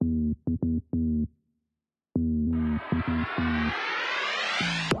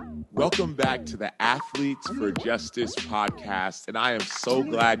Welcome back to the Athletes for Justice podcast, and I am so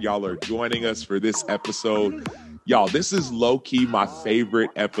glad y'all are joining us for this episode. Y'all, this is low-key my favorite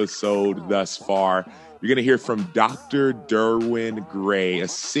episode thus far. You're going to hear from Dr. Derwin Gray, a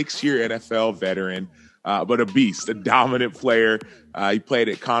 6-year NFL veteran, but a beast, a dominant player. He played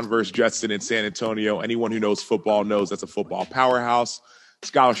at Converse Judson in San Antonio. Anyone who knows football knows that's a football powerhouse.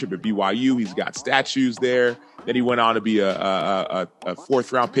 Scholarship at BYU. He's got statues there. Then he went on to be a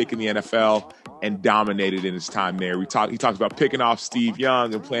fourth-round pick in the NFL and dominated in his time there. He talks about picking off Steve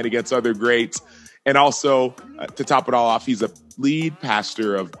Young and playing against other greats. And also, to top it all off, he's a lead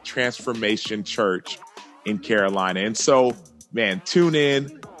pastor of Transformation Church in Carolina. And so, man, tune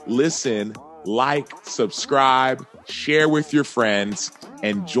in, listen, like, subscribe, share with your friends,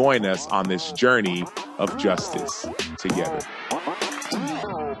 and join us on this journey of justice together.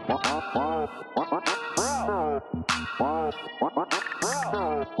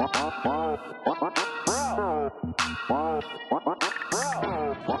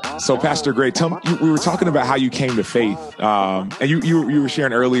 So, Pastor Gray, we were talking about how you came to faith, and you were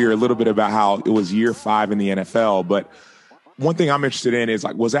sharing earlier a little bit about how it was year 5 in the NFL. But one thing I'm interested in is,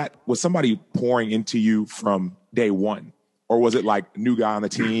 like, was somebody pouring into you from day one, or was it like new guy on the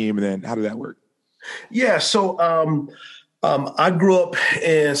team, and then how did that work? Yeah, so I grew up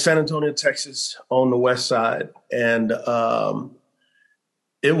in San Antonio, Texas, on the west side, and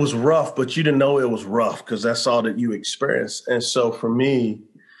it was rough, but you didn't know it was rough because that's all that you experienced. And so for me,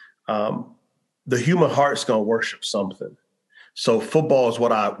 the human heart's going to worship something. So football is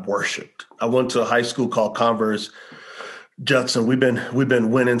what I worshiped. I went to a high school called Converse Judson. We've been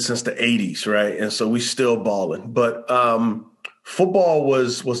winning since the 80s, right? And so we still balling. But football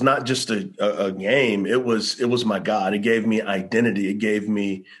was not just a game. It was my God. It gave me identity. It gave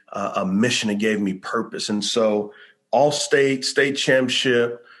me a mission. It gave me purpose. And so all-state, state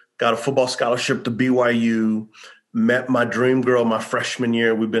championship, got a football scholarship to BYU, met my dream girl my freshman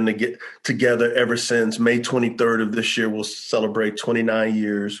year. We've been together ever since. May 23rd of this year, we'll celebrate 29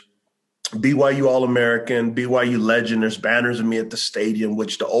 years. BYU All-American, BYU legend. There's banners of me at the stadium,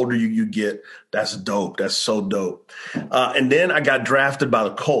 which the older you get, that's dope. That's so dope. And then I got drafted by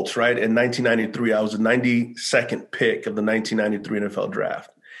the Colts, right? In 1993, I was the 92nd pick of the 1993 NFL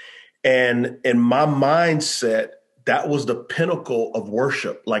draft. And in my mindset, that was the pinnacle of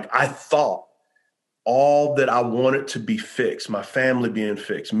worship. Like, I thought all that I wanted to be fixed, my family being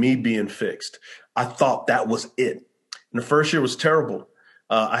fixed, me being fixed, I thought that was it. And the first year was terrible.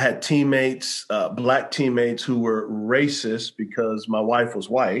 I had teammates, black teammates who were racist because my wife was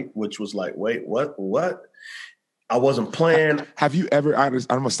white, which was like, wait, what? I wasn't playing. Have you ever, I'm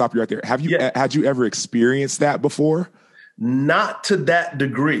going to stop you right there. Had you ever experienced that before? Not to that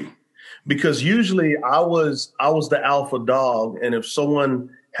degree, because usually I was the alpha dog. And if someone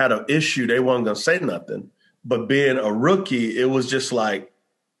had an issue, they weren't going to say nothing. But being a rookie, it was just like,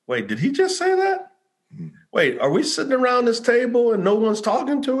 wait, did he just say that? Wait, are we sitting around this table and no one's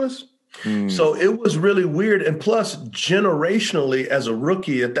talking to us? So it was really weird. And plus, generationally, as a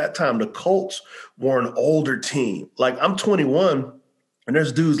rookie at that time, the Colts were an older team. Like, I'm 21 and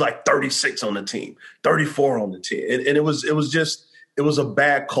there's dudes like 36 on the team, 34 on the team. And it was a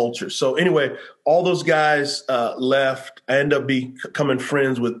bad culture. So anyway, all those guys left. I ended up becoming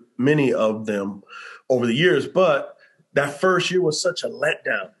friends with many of them over the years. But that first year was such a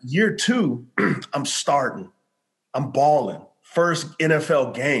letdown. Year 2, I'm starting. I'm balling. First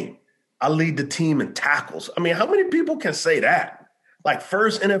NFL game. I lead the team in tackles. I mean, how many people can say that? Like,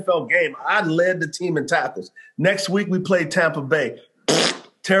 first NFL game, I led the team in tackles. Next week, we played Tampa Bay.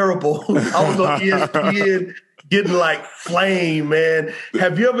 Terrible. I was on ESPN getting like flame, man.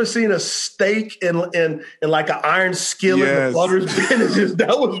 Have you ever seen a steak in like an iron skillet? Yes. The butter's been?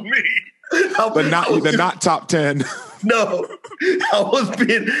 That was me. The not top 10. No, I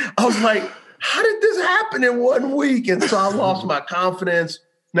was like, how did this happen in 1 week? And so I lost my confidence.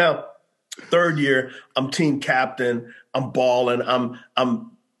 Now, third year, I'm team captain. I'm balling.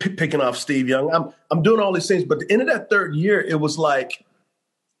 I'm picking off Steve Young. I'm doing all these things. But at the end of that third year, it was like,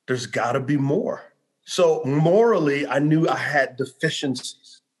 there's got to be more. So morally, I knew I had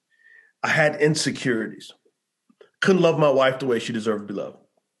deficiencies. I had insecurities. Couldn't love my wife the way she deserved to be loved.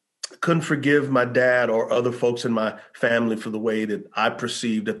 Couldn't forgive my dad or other folks in my family for the way that I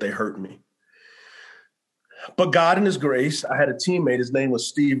perceived that they hurt me. But God in his grace, I had a teammate. His name was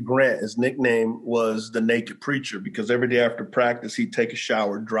Steve Grant. His nickname was the Naked Preacher because every day after practice, he'd take a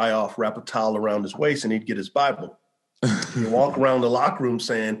shower, dry off, wrap a towel around his waist, and he'd get his Bible. He'd walk around the locker room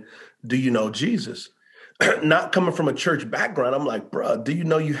saying, "Do you know Jesus?" Not coming from a church background, I'm like, "Bruh, do you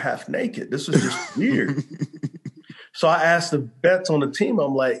know you half naked? This is just weird." So I asked the vets on the team,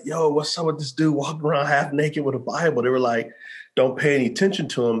 I'm like, yo, what's up with this dude walking around half naked with a Bible? They were like, don't pay any attention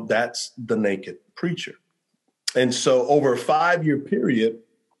to him. That's the naked preacher. And so over a 5-year period,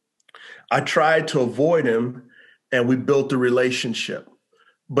 I tried to avoid him and we built a relationship.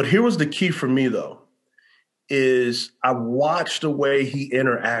 But here was the key for me, though, is I watched the way he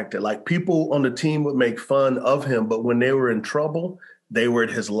interacted. Like people on the team would make fun of him, but when they were in trouble, they were at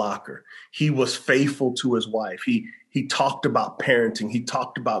his locker. He was faithful to his wife. He talked about parenting. He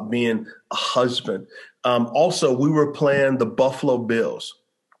talked about being a husband. Also, we were playing the Buffalo Bills.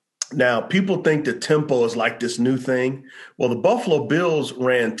 Now, people think that tempo is like this new thing. Well, the Buffalo Bills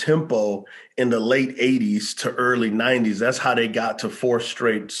ran tempo in the late 80s to early 90s. That's how they got to 4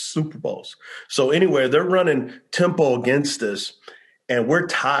 straight Super Bowls. So anyway, they're running tempo against us, and we're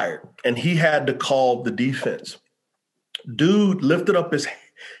tired. And he had to call the defense. Dude lifted up his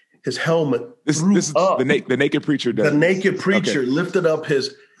helmet. This is the naked preacher does. The naked preacher lifted up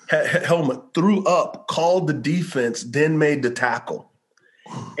his helmet, threw up, called the defense, then made the tackle.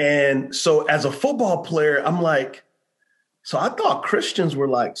 And so as a football player, I'm like, so I thought Christians were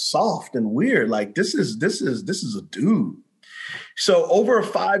like soft and weird. Like this is a dude. So over a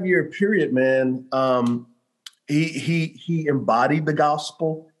 5-year period, man, he embodied the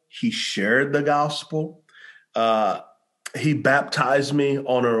gospel. He shared the gospel. He baptized me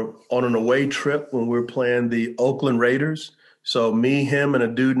on an away trip when we were playing the Oakland Raiders. So me, him, and a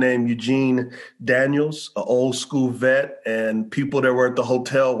dude named Eugene Daniels, an old school vet, and people that were at the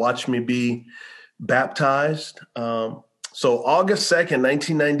hotel watched me be baptized. So August 2nd,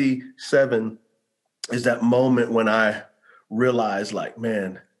 1997 is that moment when I realized, like,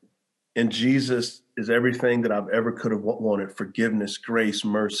 man, in Jesus is everything that I've ever could have wanted: forgiveness, grace,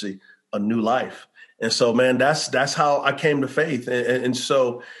 mercy, a new life. And so, man, that's how I came to faith. And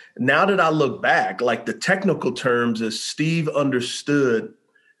so now that I look back, like the technical terms is Steve understood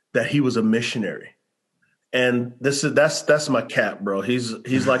that he was a missionary. And that's my cat, bro. He's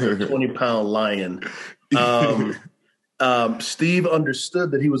like a 20-pound lion. Steve understood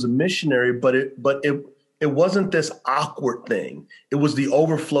that he was a missionary, but it wasn't this awkward thing. It was the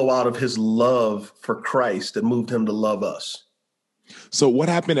overflow out of his love for Christ that moved him to love us. So what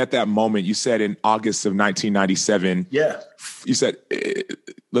happened at that moment? You said in August of 1997, you said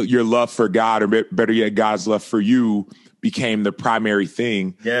your love for God, or better yet, God's love for you, became the primary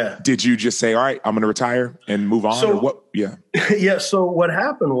thing. Yeah. Did you just say, all right, I'm going to retire and move on? So, or what? Yeah. Yeah. So what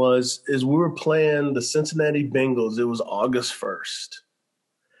happened is we were playing the Cincinnati Bengals. It was August 1st.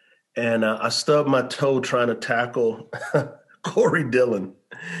 And I stubbed my toe trying to tackle Corey Dillon.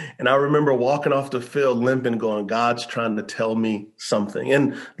 And I remember walking off the field limping, going, God's trying to tell me something.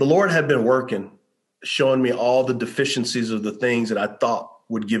 And the Lord had been working, showing me all the deficiencies of the things that I thought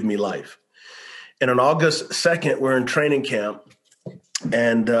would give me life. And on August 2nd, we're in training camp,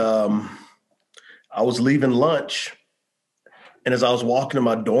 and I was leaving lunch. And as I was walking to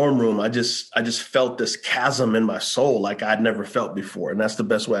my dorm room, I just felt this chasm in my soul like I'd never felt before. And that's the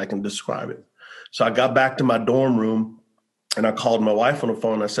best way I can describe it. So I got back to my dorm room, and I called my wife on the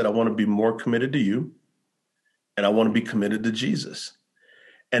phone. I said, I want to be more committed to you, and I want to be committed to Jesus.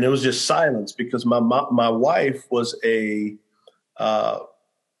 And it was just silence, because my wife was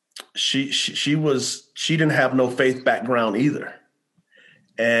she didn't have no faith background either.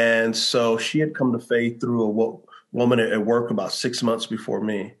 And so she had come to faith through a woman at work about 6 months before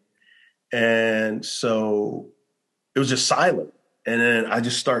me. And so it was just silent. And then I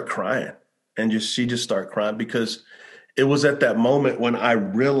just started crying, and she just started crying, because it was at that moment when I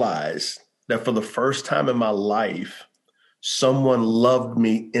realized that for the first time in my life, someone loved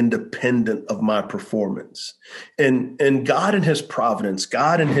me independent of my performance. And God in his providence,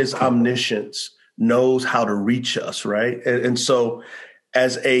 God in his omniscience knows how to reach us, right? And so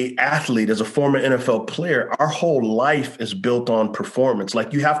as a athlete, as a former NFL player, our whole life is built on performance.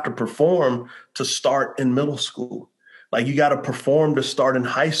 Like, you have to perform to start in middle school. Like, you got to perform to start in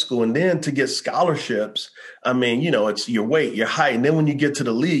high school. And then to get scholarships, I mean, it's your weight, your height. And then when you get to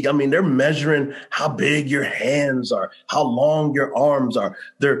the league, I mean, they're measuring how big your hands are, how long your arms are.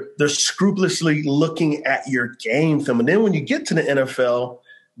 They're scrupulously looking at your game film. And then when you get to the NFL,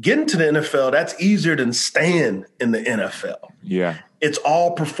 getting to the NFL, that's easier than staying in the NFL. Yeah. It's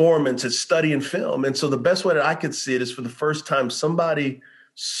all performance. It's studying film. And so the best way that I could see it is, for the first time, somebody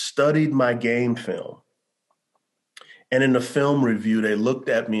studied my game film. And in the film review, they looked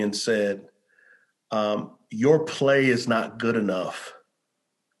at me and said, your play is not good enough,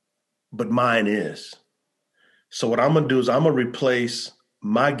 but mine is. So what I'm going to do is I'm going to replace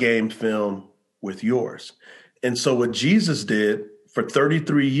my game film with yours. And so what Jesus did for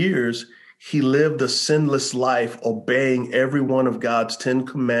 33 years, he lived a sinless life, obeying every one of God's 10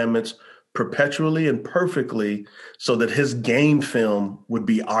 commandments perpetually and perfectly, so that his game film would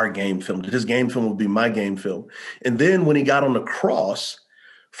be our game film, that his game film would be my game film. And then when he got on the cross,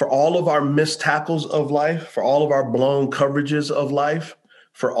 for all of our missed tackles of life, for all of our blown coverages of life,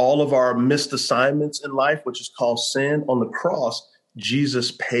 for all of our missed assignments in life, which is called sin, on the cross,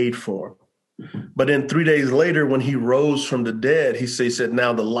 Jesus paid for them. But then 3 days later, when he rose from the dead, he said,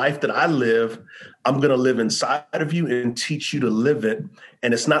 now the life that I live, I'm going to live inside of you and teach you to live it.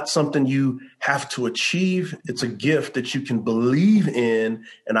 And it's not something you have to achieve. It's a gift that you can believe in.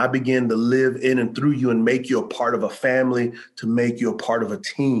 And I begin to live in and through you and make you a part of a family, to make you a part of a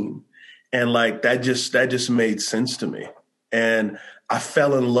team. And like, that just made sense to me. And I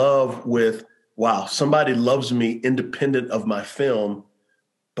fell in love with, wow, somebody loves me independent of my film,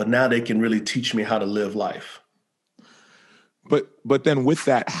 but now they can really teach me how to live life. But then with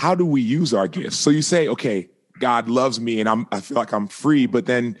that, how do we use our gifts? So you say, okay, God loves me and I feel like I'm free, but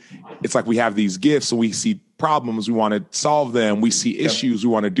then it's like we have these gifts and we see problems, we want to solve them. We see issues,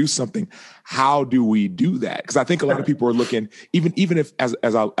 we want to do something. How do we do that? Because I think a lot of people are looking, even if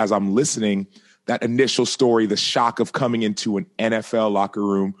as I'm listening, that initial story, the shock of coming into an NFL locker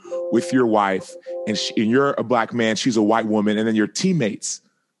room with your wife and you're a black man, she's a white woman, and then your teammates,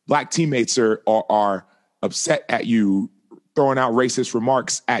 black teammates are upset at you, throwing out racist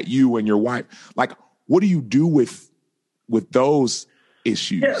remarks at you and your wife. Like, what do you do with those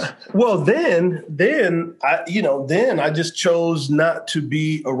issues? Yeah. Well, then I just chose not to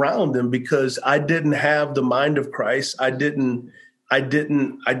be around them because I didn't have the mind of Christ. I didn't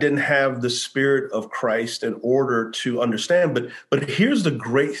have the spirit of Christ in order to understand. But here's the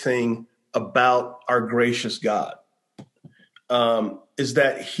great thing about our gracious God, is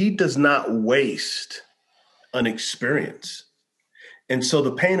that he does not waste an experience. And so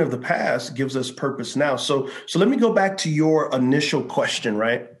the pain of the past gives us purpose now. So let me go back to your initial question,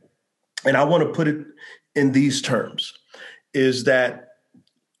 right? And I want to put it in these terms, is that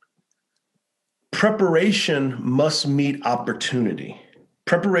preparation must meet opportunity.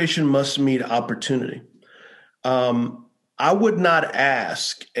 Preparation must meet opportunity. I would not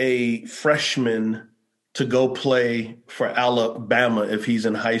ask a freshman to go play for Alabama if he's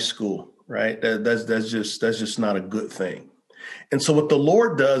in high school, right? That's just not a good thing. And so what the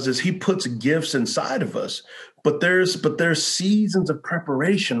Lord does is he puts gifts inside of us, but there's seasons of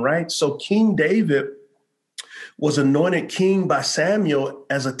preparation, right? So King David was anointed king by Samuel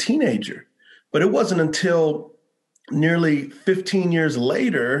as a teenager, but it wasn't until nearly 15 years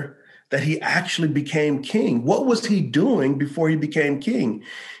later that he actually became king. What was he doing before he became king?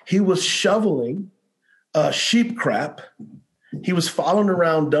 He was shoveling sheep crap. He was following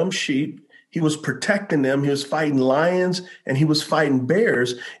around dumb sheep. He was protecting them. He was fighting lions and he was fighting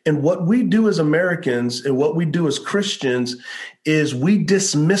bears. And what we do as Americans and what we do as Christians is we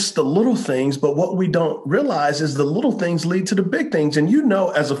dismiss the little things, but what we don't realize is the little things lead to the big things. And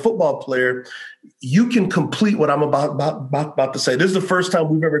as a football player, you can complete what I'm about to say. This is the first time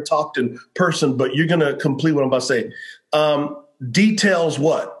we've ever talked in person, but you're going to complete what I'm about to say. Details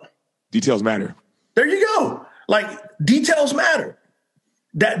what? Details matter. There you go. Like, details matter.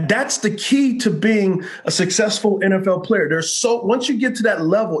 That's the key to being a successful NFL player. Once you get to that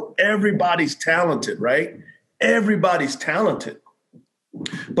level, everybody's talented, right? Everybody's talented.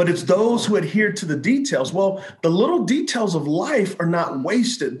 But it's those who adhere to the details. Well, the little details of life are not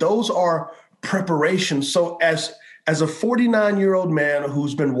wasted. Those are preparation. So as a 49-year-old man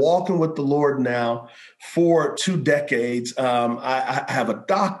who's been walking with the Lord now for 2 decades, I have a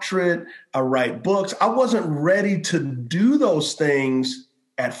doctorate, I write books. I wasn't ready to do those things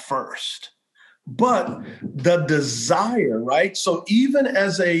at first, but the desire, right? So even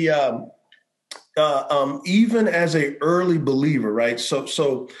as a early believer, right?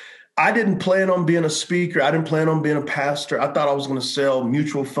 So I didn't plan on being a speaker. I didn't plan on being a pastor. I thought I was going to sell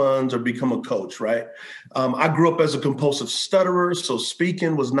mutual funds or become a coach, right? I grew up as a compulsive stutterer, so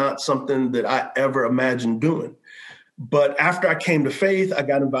speaking was not something that I ever imagined doing. But after I came to faith, I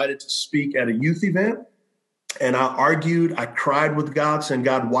got invited to speak at a youth event. And I argued, I cried with God saying,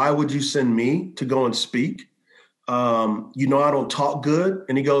 God, why would you send me to go and speak? I don't talk good.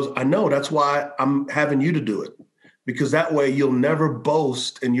 And he goes, I know, that's why I'm having you to do it, because that way you'll never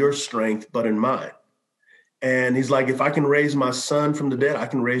boast in your strength, but in mine. And he's like, if I can raise my son from the dead, I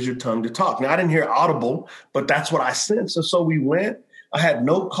can raise your tongue to talk. Now, I didn't hear audible, but that's what I sensed. And so we went. I had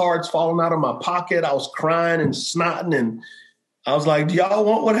note cards falling out of my pocket. I was crying and snotting. I was like, do y'all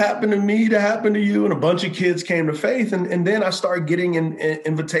want what happened to me to happen to you? And a bunch of kids came to faith. And then I started getting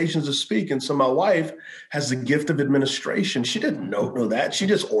invitations to speak. And so my wife has the gift of administration. She didn't know that. She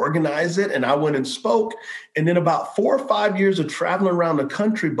just organized it. And I went and spoke. And then about 4 or 5 years of traveling around the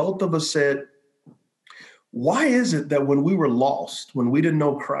country, both of us said, why is it that when we were lost, when we didn't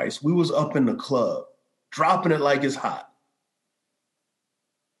know Christ, we was up in the club, dropping it like it's hot?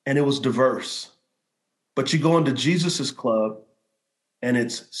 And it was diverse. But you go into Jesus's club, and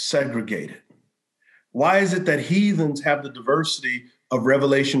it's segregated. Why is it that heathens have the diversity of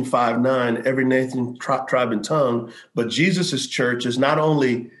Revelation 5:9, every nation, tribe, and tongue, but Jesus's church is not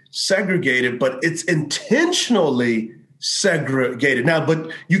only segregated, but it's intentionally segregated. Now, but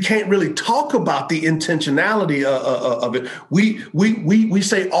you can't really talk about the intentionality of it. We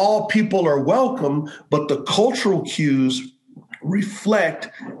say all people are welcome, but the cultural cues reflect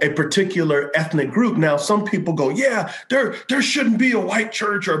a particular ethnic group. Now, some people go, yeah, there shouldn't be a white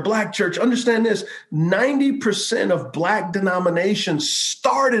church or a black church. Understand this, 90% of black denominations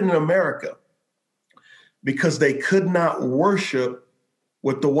started in America because they could not worship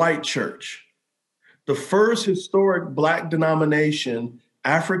with the white church. The first historic black denomination,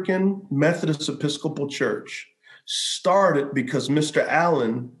 African Methodist Episcopal Church, started because Mr.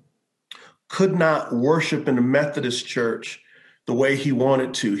 Allen could not worship in the Methodist church the way he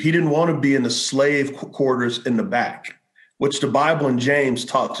wanted to. He didn't want to be in the slave quarters in the back, which the Bible in James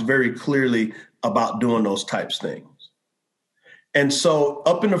talks very clearly about doing those types of things. And so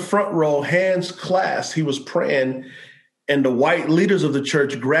up in the front row, hands clasped, he was praying, and the white leaders of the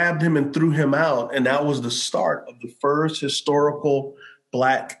church grabbed him and threw him out. And that was the start of the first historical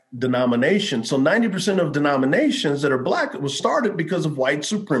black denomination. So 90% of denominations that are black was started because of white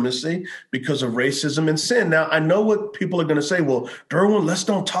supremacy, because of racism and sin. Now, I know what people are going to say. Well, Derwin, let's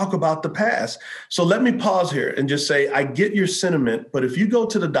don't talk about the past. So let me pause here and just say, I get your sentiment, but if you go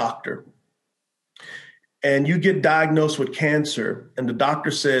to the doctor and you get diagnosed with cancer and the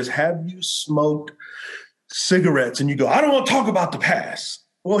doctor says, have you smoked cigarettes? And you go, I don't want to talk about the past.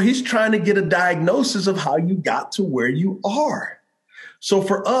 Well, he's trying to get a diagnosis of how you got to where you are. So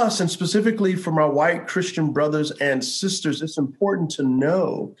for us, and specifically for my white Christian brothers and sisters, it's important to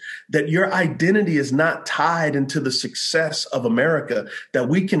know that your identity is not tied into the success of America, that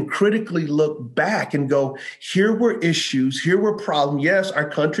we can critically look back and go, here were issues, here were problems. Yes, our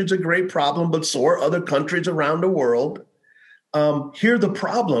country's a great problem, but so are other countries around the world. Here are the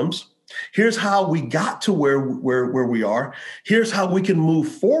problems. Here's how we got to where we are. Here's how we can move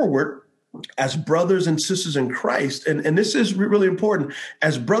forward as brothers and sisters in Christ. And this is really important.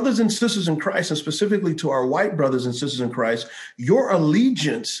 As brothers and sisters in Christ, and specifically to our white brothers and sisters in Christ, your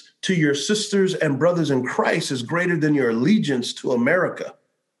allegiance to your sisters and brothers in Christ is greater than your allegiance to America.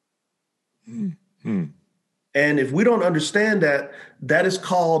 Mm-hmm. And if we don't understand that, that is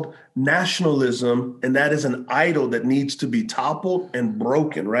called nationalism, and that is an idol that needs to be toppled and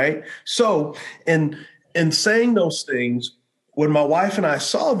broken, right? So in saying those things, when my wife and I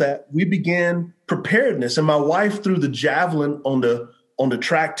saw that, we began preparedness, and my wife threw the javelin on the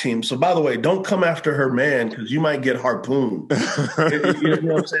track team. So by the way, don't come after her man, because you might get harpooned. You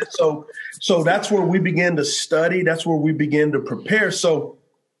know what I'm saying? So that's where we began to study. That's where we began to prepare. So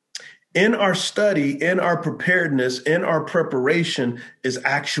in our study, in our preparedness, in our preparation is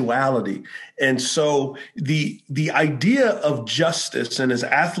actuality. And so the idea of justice, and as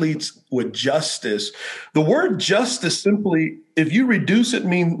athletes with justice, the word justice simply, if you reduce it,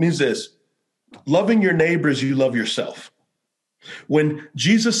 means this: loving your neighbor as you love yourself. When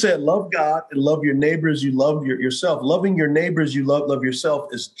Jesus said, love God and love your neighbor as you love yourself, loving your neighbor as you love yourself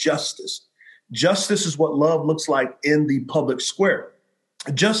is justice. Justice is what love looks like in the public square.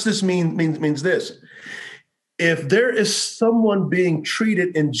 Justice means this: if there is someone being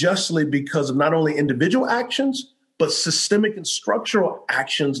treated unjustly because of not only individual actions, but systemic and structural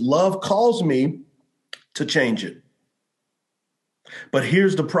actions, love calls me to change it. But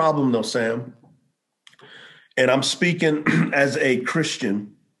here's the problem though, Sam, and I'm speaking as a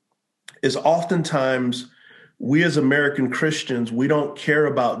Christian, is oftentimes we as American Christians, we don't care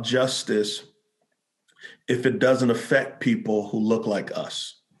about justice if it doesn't affect people who look like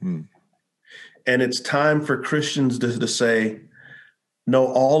us. And it's time for Christians to say, no,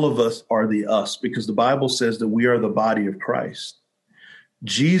 all of us are the us, because the Bible says that we are the body of Christ.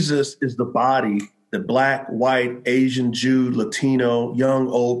 Jesus is the body that Black, white, Asian, Jew, Latino, young,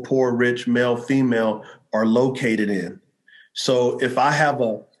 old, poor, rich, male, female are located in. So if I have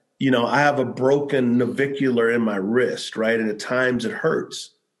a broken navicular in my wrist, right? And at times it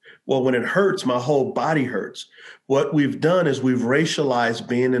hurts. Well, when it hurts, my whole body hurts. What we've done is we've racialized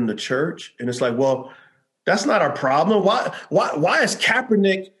being in the church. And it's like, well, That's not our problem. Why is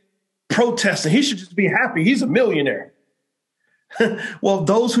Kaepernick protesting? He should just be happy. He's a millionaire. Well,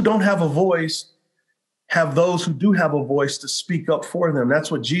 those who don't have a voice have those who do have a voice to speak up for them.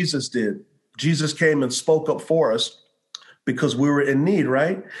 That's what Jesus did. Jesus came and spoke up for us because we were in need,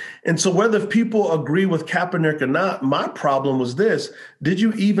 right? And so whether people agree with Kaepernick or not, my problem was this. Did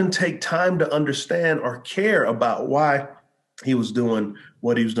you even take time to understand or care about why he was doing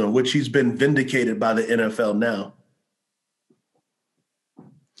what he was doing, which he's been vindicated by the NFL now?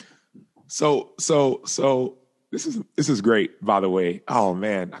 So this is great, by the way. Oh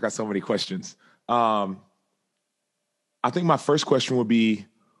man, I got so many questions. I think my first question would be,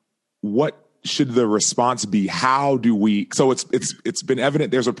 what should the response be? How do we? So it's been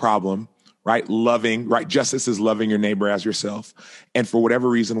evident there's a problem, right? Loving, right? Justice is loving your neighbor as yourself, and for whatever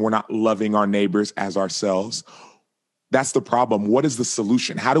reason, we're not loving our neighbors as ourselves. That's the problem. What is the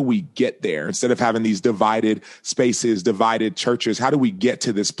solution? How do we get there? Instead of having these divided spaces, divided churches, how do we get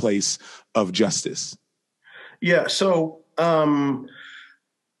to this place of justice? Yeah. So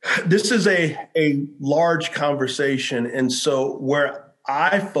this is a large conversation. And so where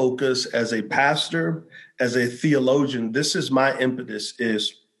I focus as a pastor, as a theologian, this is my impetus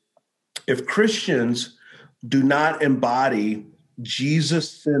is if Christians do not embody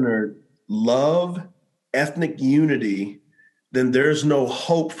Jesus-centered love, ethnic unity, then there's no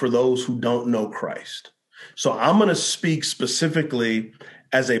hope for those who don't know Christ. So I'm going to speak specifically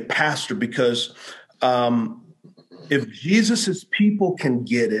as a pastor because if Jesus's people can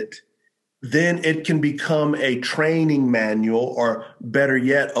get it, then it can become a training manual, or better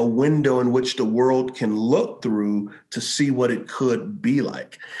yet, a window in which the world can look through to see what it could be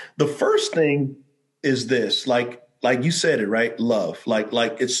like. The first thing is this, like you said it, right? Love, like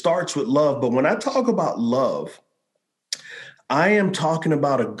it starts with love. But when I talk about love, I am talking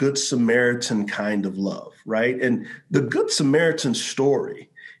about a Good Samaritan kind of love, right? And the Good Samaritan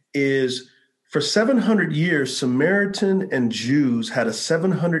story is, for 700 years, Samaritan and Jews had a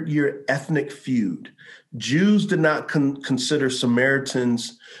 700-year ethnic feud. Jews did not consider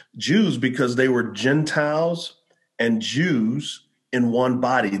Samaritans Jews because they were Gentiles and Jews in one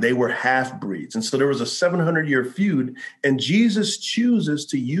body. They were half-breeds. And so there was a 700-year feud, and Jesus chooses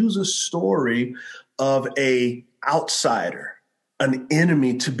to use a story of an outsider, an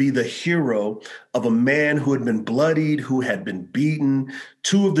enemy, to be the hero of a man who had been bloodied, who had been beaten.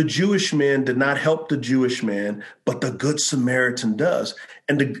 Two of the Jewish men did not help the Jewish man, but the Good Samaritan does.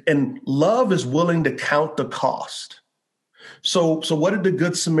 And love is willing to count the cost. So what did the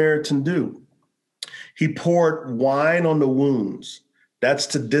Good Samaritan do? He poured wine on the wounds. That's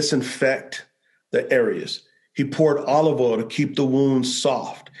to disinfect the areas. He poured olive oil to keep the wounds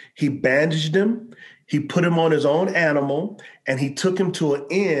soft. He bandaged him. He put him on his own animal, and he took him to an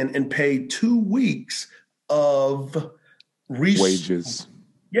inn and paid 2 weeks of wages.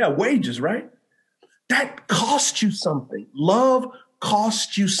 Yeah, wages, right? That cost you something. Love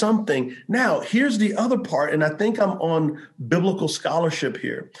costs you something. Now, here's the other part, and I think I'm on biblical scholarship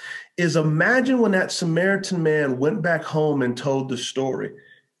here, is imagine when that Samaritan man went back home and told the story.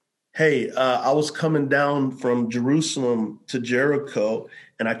 Hey, I was coming down from Jerusalem to Jericho,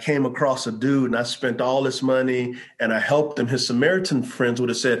 and I came across a dude, and I spent all this money, and I helped him. His Samaritan friends would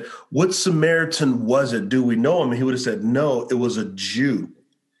have said, what Samaritan was it? Do we know him? And he would have said, no, it was a Jew.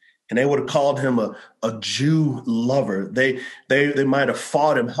 And they would have called him a Jew lover. They might have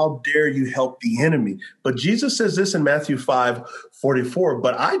fought him. How dare you help the enemy? But Jesus says this in Matthew 5:44.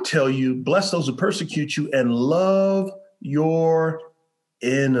 But I tell you, bless those who persecute you and love your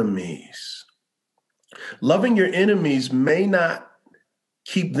enemies. Loving your enemies may not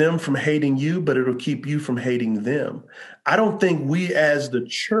keep them from hating you, but it'll keep you from hating them. I don't think we as the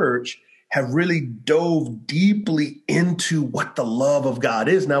church have really dove deeply into what the love of God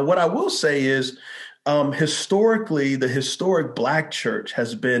is. Now, what I will say is, historically, the historic Black church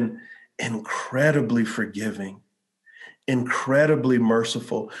has been incredibly forgiving, incredibly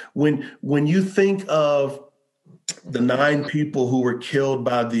merciful. When you think of the 9 people who were killed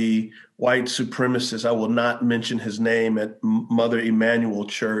by the white supremacists, I will not mention his name, at Mother Emanuel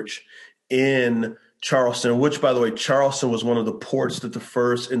Church in Charleston, which, by the way, Charleston was one of the ports that the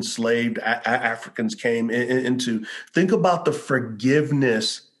first enslaved Africans came into. Think about the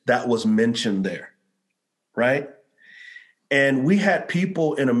forgiveness that was mentioned there, right? And we had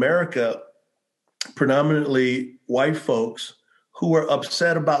people in America, predominantly white folks, who were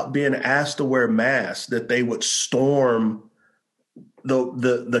upset about being asked to wear masks, that they would storm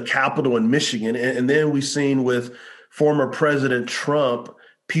the Capitol in Michigan. And then we seen with former President Trump,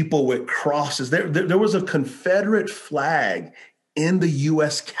 people with crosses. There was a Confederate flag in the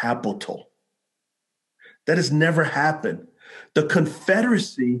U.S. Capitol. That has never happened. The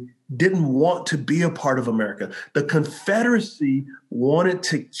Confederacy didn't want to be a part of America. The Confederacy wanted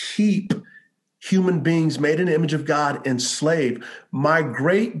to keep human beings made in the image of God enslaved. My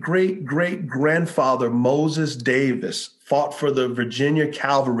great, great, great grandfather, Moses Davis, fought for the Virginia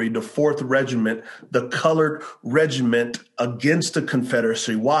Cavalry, the 4th Regiment, the colored regiment against the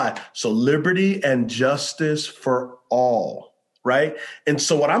Confederacy. Why? So liberty and justice for all, right? And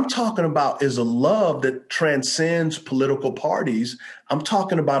so what I'm talking about is a love that transcends political parties. I'm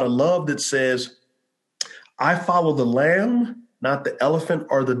talking about a love that says, I follow the lamb, not the elephant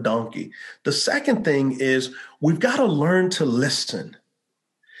or the donkey. The second thing is we've got to learn to listen.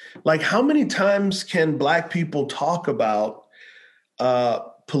 Like, how many times can Black people talk about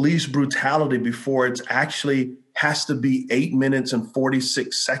police brutality before it's actually has to be 8 minutes and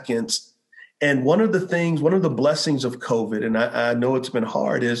 46 seconds? And one of the blessings of COVID, and I know it's been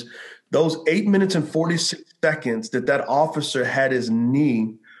hard, is those 8 minutes and 46 seconds that officer had his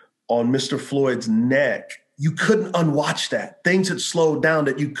knee on Mr. Floyd's neck. You couldn't unwatch that. Things had slowed down,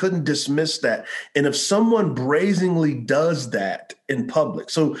 that you couldn't dismiss that. And if someone brazenly does that in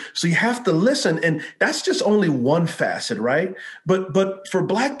public, so you have to listen. And that's just only one facet, right? But for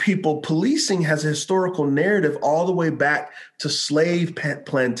Black people, policing has a historical narrative all the way back to slave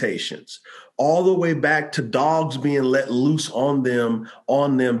plantations, all the way back to dogs being let loose on them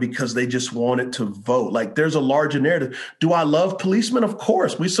because they just wanted to vote. Like, there's a larger narrative. Do I love policemen? Of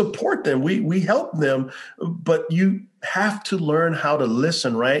course, we support them. We help them, but you have to learn how to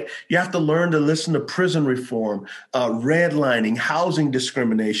listen, right? You have to learn to listen to prison reform, redlining, housing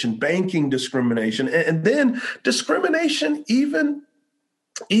discrimination, banking discrimination, and then discrimination even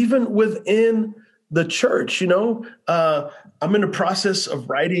within the church. I'm in the process of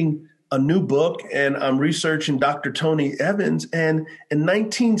writing a new book, and I'm researching Dr. Tony Evans. And in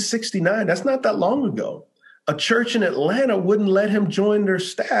 1969, that's not that long ago, a church in Atlanta wouldn't let him join their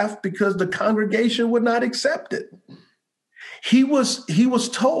staff because the congregation would not accept it. He was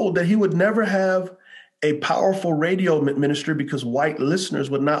told that he would never have a powerful radio ministry because white listeners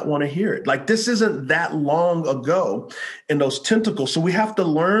would not want to hear it. Like, this isn't that long ago in those tentacles. So we have to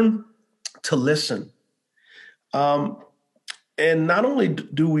learn to listen. And not only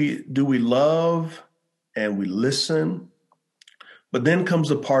do we love and we listen, but then comes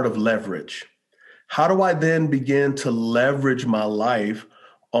the part of leverage. How do I then begin to leverage my life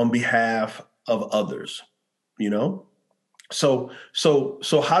on behalf of others? So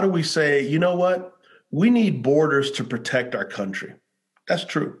how do we say, you know what? We need borders to protect our country. That's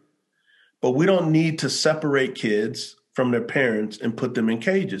true. But we don't need to separate kids from their parents and put them in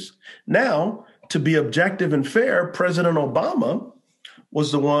cages. Now, to be objective and fair, President Obama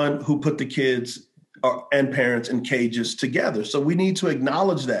was the one who put the kids and parents in cages together. So we need to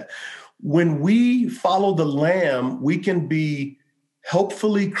acknowledge that. When we follow the Lamb, we can be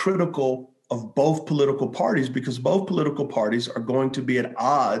helpfully critical of both political parties, because both political parties are going to be at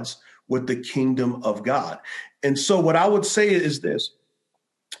odds with the kingdom of God. And so what I would say is this,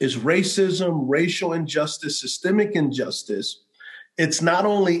 is racism, racial injustice, systemic injustice, it's not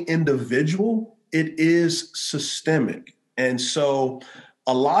only individual, it is systemic. And so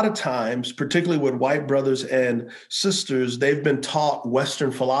a lot of times, particularly with white brothers and sisters, they've been taught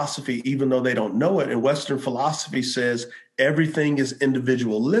Western philosophy, even though they don't know it. And Western philosophy says everything is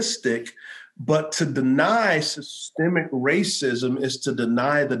individualistic. But to deny systemic racism is to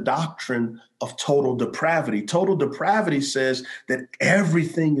deny the doctrine of total depravity. Total depravity says that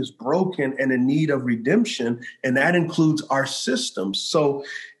everything is broken and in need of redemption, and that includes our systems. So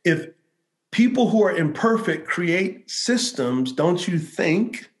if people who are imperfect create systems, don't you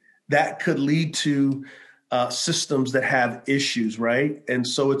think that could lead to systems that have issues, right? And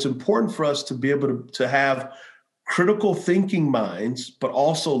so it's important for us to be able to have critical thinking minds, but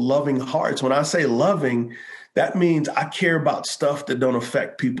also loving hearts. When I say loving, that means I care about stuff that don't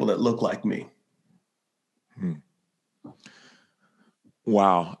affect people that look like me.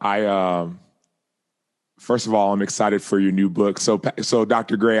 Wow. First of all, I'm excited for your new book. So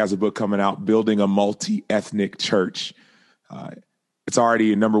Dr. Gray has a book coming out, Building a Multi-Ethnic Church. It's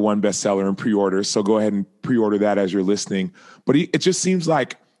already a #1 bestseller in pre-order. So go ahead and pre-order that as you're listening. But it just seems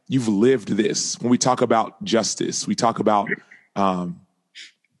like you've lived this. When we talk about justice, we talk about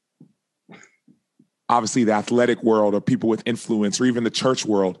obviously the athletic world or people with influence or even the church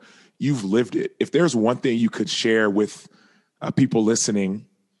world. You've lived it. If there's one thing you could share with people listening,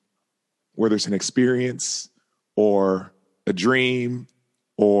 whether it's an experience or a dream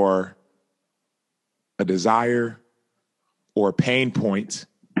or a desire or a pain point,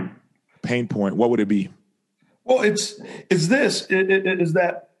 what would it be? Well, it's this, is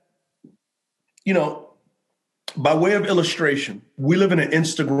that, by way of illustration, we live in an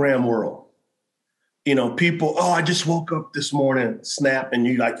Instagram world. You know, people, oh, I just woke up this morning, snap, and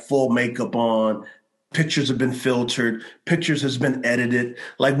you like full makeup on. Pictures have been filtered. Pictures has been edited.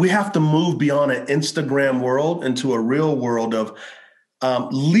 Like we have to move beyond an Instagram world into a real world of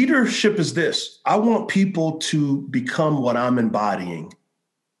leadership is this. I want people to become what I'm embodying.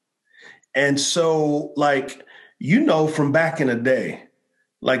 And so like, you know, from back in the day,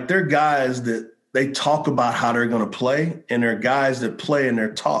 like there are guys that they talk about how they're going to play, and there are guys that play and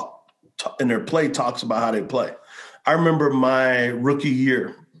their play talks about how they play. I remember my rookie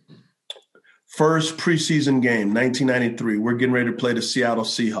year, first preseason game, 1993. We're getting ready to play the Seattle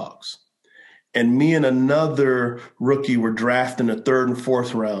Seahawks. And me and another rookie were drafted in the third and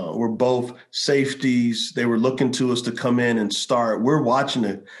fourth round. We're both safeties. They were looking to us to come in and start. We're watching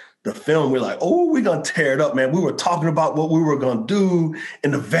the film. We're like, oh, we're going to tear it up, man. We were talking about what we were going to do,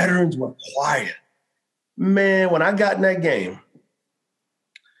 and the veterans were quiet. Man, when I got in that game,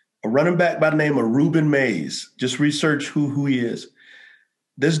 a running back by the name of Ruben Mays, just research who he is.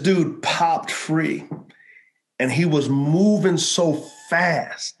 This dude popped free, and he was moving so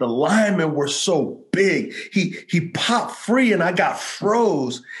fast. The linemen were so big. He popped free, and I got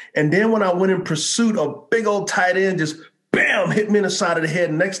froze. And then when I went in pursuit, a big old tight end just, bam, hit me in the side of the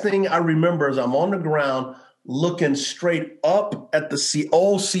head. Next thing I remember is I'm on the ground looking straight up at the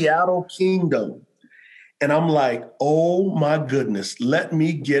old Seattle Kingdom. And I'm like, oh, my goodness, let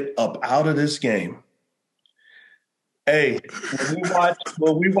me get up out of this game. Hey,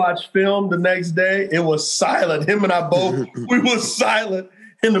 when we watched film the next day, it was silent. Him and I both, we were silent.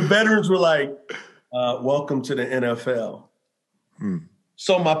 And the veterans were like, welcome to the NFL.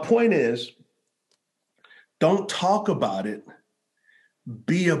 So my point is, don't talk about it,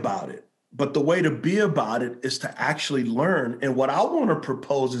 be about it. But the way to be about it is to actually learn. And what I want to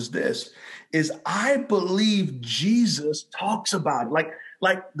propose is this, is I believe Jesus talks about it.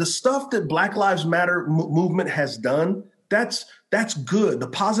 Like the stuff that Black Lives Matter movement has done, that's good. The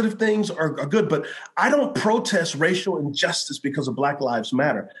positive things are good, but I don't protest racial injustice because of Black Lives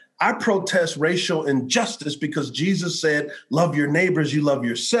Matter. I protest racial injustice because Jesus said, love your neighbors, you love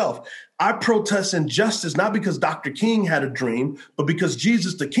yourself. I protest injustice not because Dr. King had a dream, but because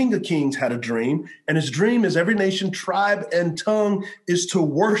Jesus, the King of Kings, had a dream. And his dream is every nation, tribe, and tongue is to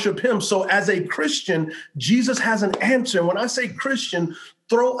worship him. So as a Christian, Jesus has an answer. And when I say Christian,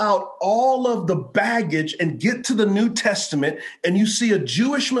 throw out all of the baggage and get to the New Testament, and you see a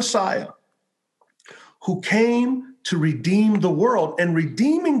Jewish Messiah who came to redeem the world. And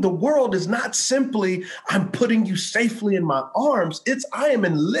redeeming the world is not simply, I'm putting you safely in my arms. It's, I am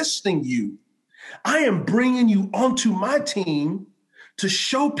enlisting you. I am bringing you onto my team to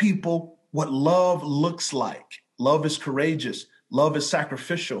show people what love looks like. Love is courageous. Love is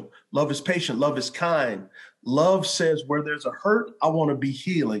sacrificial. Love is patient. Love is kind. Love says where there's a hurt, I want to be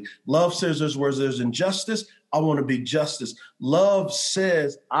healing. Love says where there's injustice, I want to be justice. Love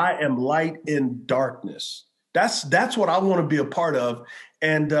says I am light in darkness. That's what I want to be a part of.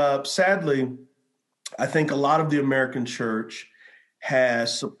 And sadly, I think a lot of the American church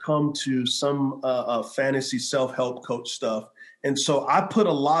has succumbed to some fantasy self-help coach stuff. And so I put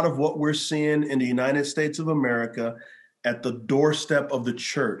a lot of what we're seeing in the United States of America at the doorstep of the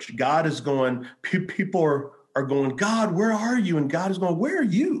church. God is going, people are going, God, where are you? And God is going, where are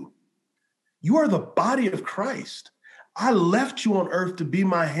you? You are the body of Christ. I left you on earth to be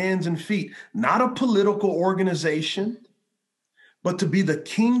my hands and feet, not a political organization, but to be the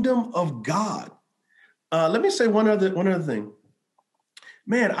kingdom of God. Let me say one other thing.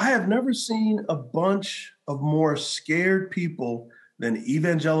 Man, I have never seen a bunch of more scared people than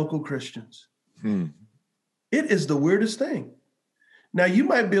evangelical Christians. It is the weirdest thing. Now, you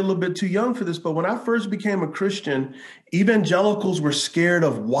might be a little bit too young for this, but when I first became a Christian, evangelicals were scared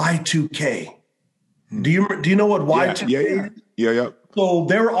of Y2K. Do you know what Y2K is? Yeah. So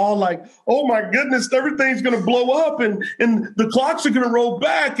they were all like, oh my goodness, everything's going to blow up and the clocks are going to roll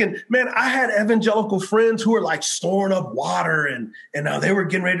back. And man, I had evangelical friends who were like storing up water and they were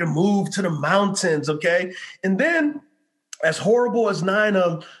getting ready to move to the mountains. Okay. And then as horrible as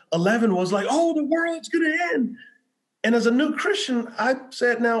 9/11 was, like, oh, the world's going to end. And as a new Christian, I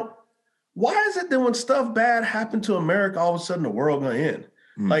said, now, why is it that when stuff bad happened to America, all of a sudden the world going to end?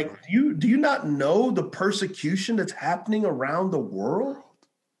 Like, do you not know the persecution that's happening around the world?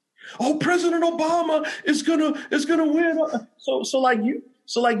 Oh, President Obama is gonna win.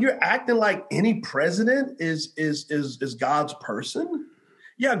 So you're acting like any president is God's person.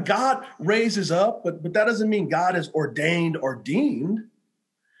 Yeah, God raises up, but that doesn't mean God is ordained or deemed.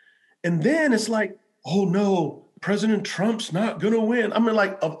 And then it's like, oh no, President Trump's not gonna win. I mean,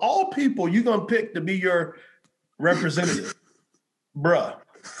 like, of all people you're gonna pick to be your representative. Bruh.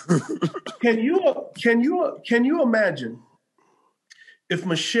 Can you imagine if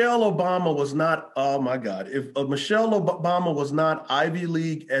Michelle Obama was not, oh my God, if Michelle Obama was not Ivy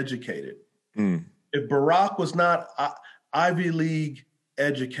League educated, if Barack was not Ivy League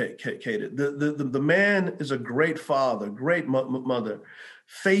educated, the man is a great father, great mother,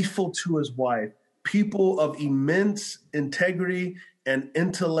 faithful to his wife, people of immense integrity and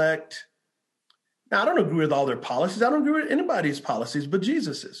intellect. Now, I don't agree with all their policies. I don't agree with anybody's policies, but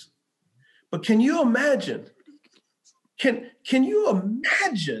Jesus's. But can you imagine? Can you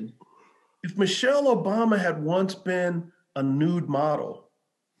imagine if Michelle Obama had once been a nude model,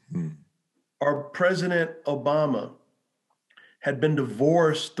 or President Obama had been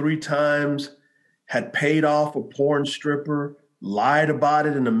divorced 3 times, had paid off a porn stripper, lied about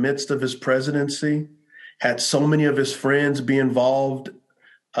it in the midst of his presidency, had so many of his friends be involved.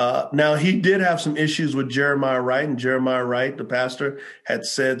 Now, he did have some issues with Jeremiah Wright, and Jeremiah Wright, the pastor, had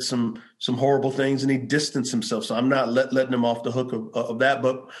said some horrible things, and he distanced himself. So I'm not letting him off the hook of that.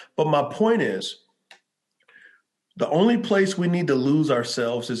 But my point is, the only place we need to lose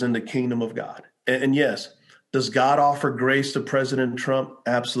ourselves is in the kingdom of God. And yes, does God offer grace to President Trump?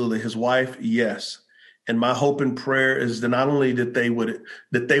 Absolutely. His wife, yes. And my hope and prayer is that not only that they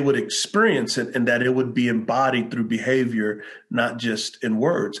would experience it, and that it would be embodied through behavior, not just in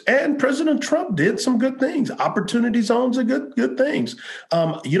words. And President Trump did some good things. Opportunity zones are good things.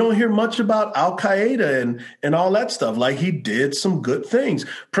 You don't hear much about Al Qaeda and all that stuff. Like, he did some good things.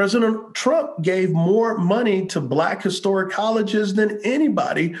 President Trump gave more money to Black historic colleges than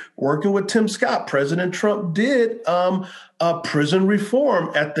anybody, working with Tim Scott. President Trump did prison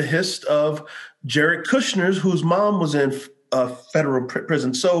reform at the hist of Jared Kushner's, whose mom was in federal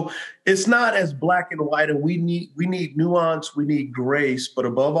prison. So it's not as black and white, and we need nuance, we need grace, but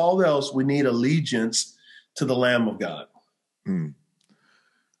above all else, we need allegiance to the Lamb of God.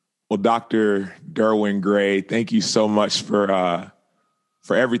 Well, Dr. Derwin Gray, thank you so much for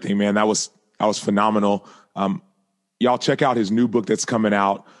everything, man. That was phenomenal. Y'all check out his new book that's coming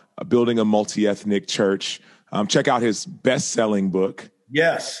out, Building a Multi-Ethnic Church. Check out his best-selling book.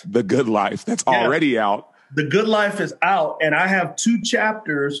 Yes. The Good Life. That's already out. The Good Life is out. And I have 2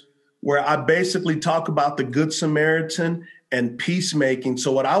 chapters where I basically talk about the Good Samaritan and peacemaking.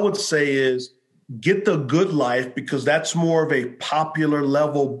 So what I would say is get The Good Life, because that's more of a popular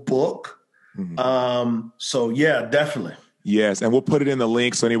level book. So yeah, definitely. Yes. And we'll put it in the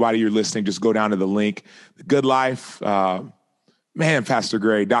link. So anybody you're listening, just go down to the link. The Good Life. Man, Pastor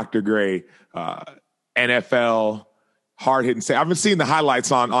Gray, Dr. Gray, NFL, hard hitting. I've been seeing the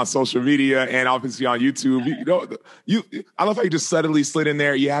highlights on social media and obviously on YouTube. I love how you just subtly slid in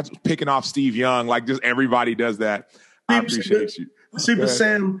there. You had picking off Steve Young, like just everybody does that. I appreciate you. Super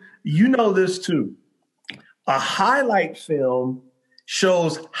Sam, you know this too. A highlight film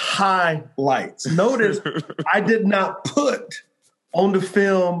shows highlights. Notice I did not put on the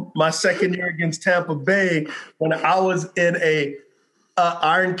film my second year against Tampa Bay when I was in a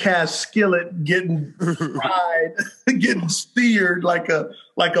iron cast skillet getting fried, getting seared like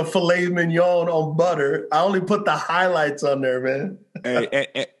a filet mignon on butter. I only put the highlights on there, man.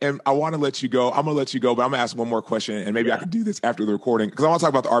 Hey, and I want to let you go. I'm going to let you go, but I'm going to ask one more question, and maybe I can do this after the recording, because I want to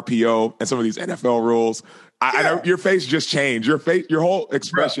talk about the RPO and some of these NFL rules. I know your face just changed. Your whole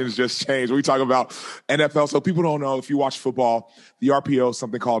expression has just changed when we talk about NFL. So people don't know, if you watch football, the RPO is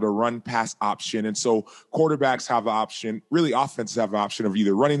something called a run-pass option. And so quarterbacks have the option, really offenses have the option of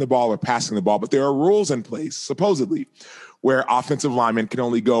either running the ball or passing the ball. But there are rules in place, supposedly, where offensive linemen can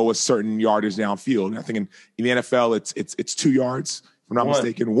only go a certain yardage downfield. And I think in the NFL, it's 2 yards, if I'm not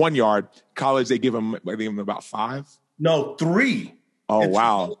mistaken, 1 yard. College, they give them about 5. No, 3. Oh, it's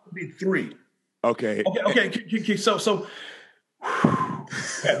wow. supposed to be 3. Okay. So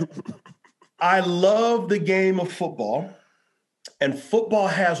I love the game of football, and football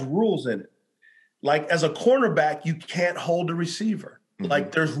has rules in it. Like, as a cornerback, you can't hold a receiver.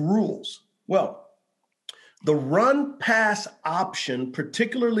 Like, there's rules. Well, the run pass option,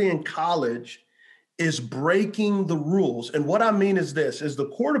 particularly in college, is breaking the rules. And what I mean is this, is the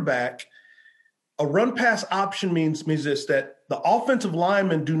quarterback, a run pass option means this, that the offensive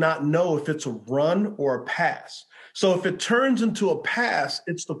linemen do not know if it's a run or a pass. So if it turns into a pass,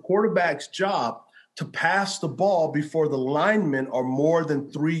 it's the quarterback's job to pass the ball before the linemen are more than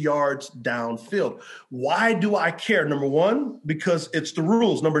 3 yards downfield. Why do I care? Number one, because it's the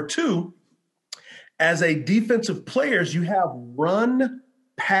rules. Number two, as a defensive players, you have run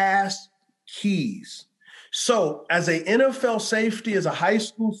pass keys. So as a NFL safety, as a high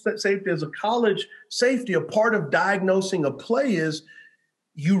school safety, as a college safety, a part of diagnosing a play is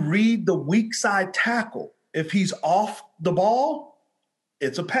you read the weak side tackle. If he's off the ball,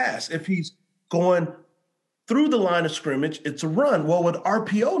 it's a pass. If he's going through the line of scrimmage, it's a run. Well, with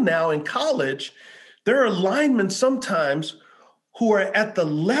RPO now in college, there are linemen sometimes who are at the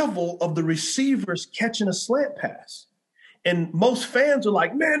level of the receivers catching a slant pass. And most fans are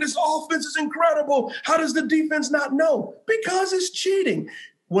like, man, this offense is incredible. How does the defense not know? Because it's cheating.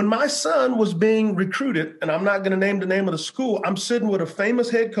 When my son was being recruited, and I'm not going to name the name of the school, I'm sitting with a famous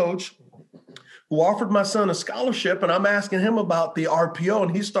head coach who offered my son a scholarship, and I'm asking him about the RPO,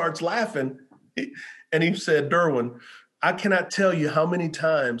 and he starts laughing. And he said, Derwin, I cannot tell you how many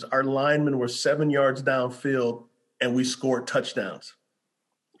times our linemen were 7 yards downfield and we scored touchdowns.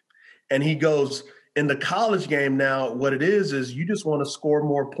 And he goes, in the college game now, what it is you just want to score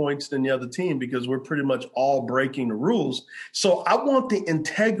more points than the other team because we're pretty much all breaking the rules. So I want the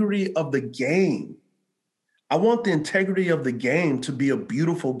integrity of the game. I want the integrity of the game to be a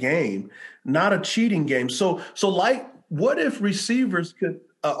beautiful game, not a cheating game. So like, what if receivers could,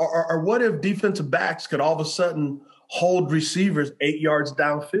 or what if defensive backs could all of a sudden hold receivers 8 yards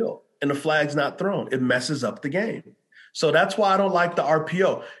downfield and the flag's not thrown? It messes up the game. So that's why I don't like the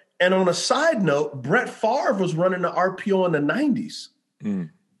RPO. And on a side note, Brett Favre was running the RPO in the 90s,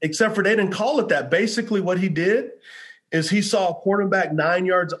 except for they didn't call it that. Basically what he did is he saw a quarterback 9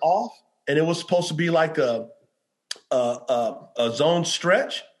 yards off, and it was supposed to be like a zone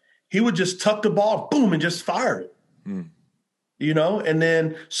stretch. He would just tuck the ball, boom, and just fire it. You know, and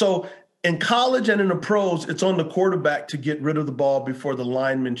then so in college and in the pros, it's on the quarterback to get rid of the ball before the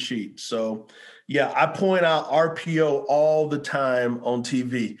lineman cheat. So, yeah, I point out RPO all the time on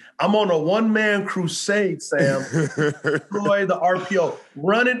TV. I'm on a one-man crusade, Sam. Destroy the RPO.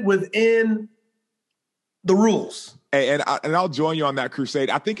 Run it within the rules. And I'll join you on that crusade.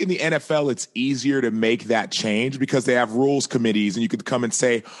 I think in the NFL, it's easier to make that change because they have rules committees and you could come and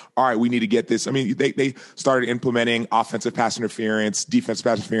say, all right, we need to get this. I mean, they started implementing offensive pass interference, defensive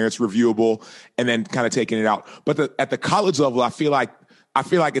pass interference, reviewable, and then kind of taking it out. But at the college level, I feel like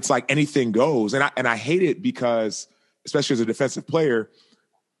it's like anything goes. And I hate it because, especially as a defensive player,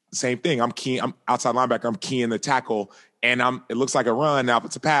 same thing. I'm outside linebacker. I'm keying the tackle and it looks like a run. Now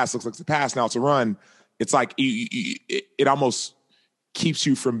it's a pass, looks like it's a pass. Now it's a run. It's like it almost keeps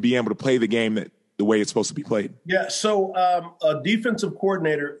you from being able to play the game the way it's supposed to be played. Yeah. So a defensive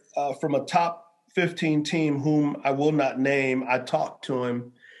coordinator from a top 15 team whom I will not name, I talked to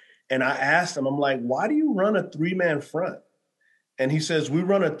him and I asked him, I'm like, why do you run a 3-man front? And he says, we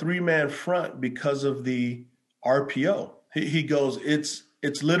run a 3-man front because of the RPO. He goes, it's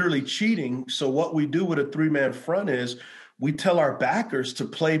literally cheating. So what we do with a 3-man front is we tell our backers to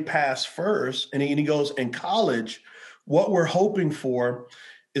play pass first. And he goes, in college, what we're hoping for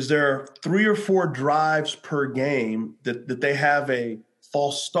is there are 3 or 4 drives per game that they have a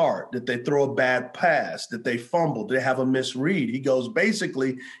false start, that they throw a bad pass, that they fumble, they have a misread. He goes,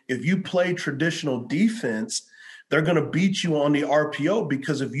 basically, if you play traditional defense, they're going to beat you on the RPO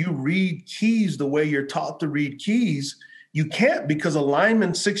because if you read keys the way you're taught to read keys, you can't because a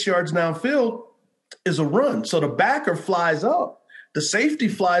lineman 6 yards downfield is a run. So the backer flies up, the safety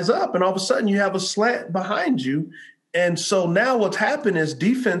flies up, and all of a sudden you have a slant behind you. And so now what's happened is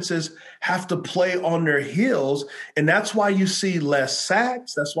defenses have to play on their heels, and that's why you see less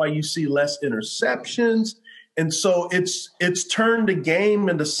sacks. That's why you see less interceptions. And so it's turned the game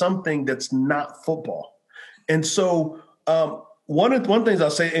into something that's not football. And so one thing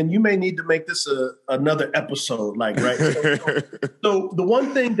I'll say, and you may need to make this another episode, like, right? So the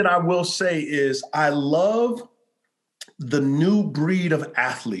one thing that I will say is I love the new breed of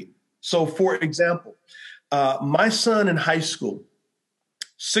athlete. So for example, my son in high school,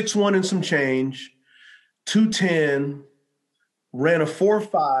 6'1" and some change, 210, ran a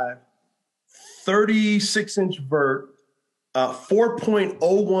 4.5, 36-inch vert,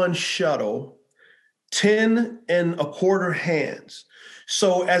 4.01 shuttle, 10 1/4 hands.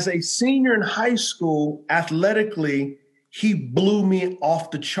 So as a senior in high school, athletically, he blew me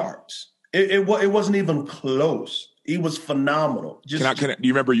off the charts. It wasn't even close. He was phenomenal. Do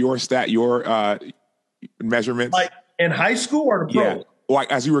you remember your measurements? Like in high school or the pros? Yeah.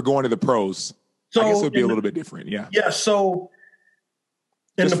 Like as you were going to the pros. So I guess it would be a little bit different. Yeah. Yeah. So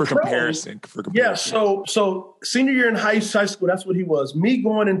just for comparison. Yeah. So senior year in high school, that's what he was. Me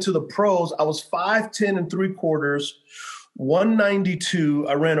going into the pros, I was 5'10 3/4, 192.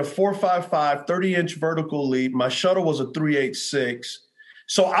 I ran a 4.55, 30-inch vertical leap. My shuttle was a 3.86.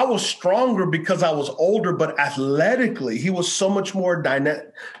 So I was stronger because I was older, but athletically, he was so much more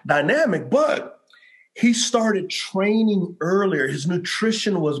dynamic. But he started training earlier. His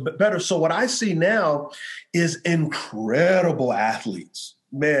nutrition was better. So what I see now is incredible athletes.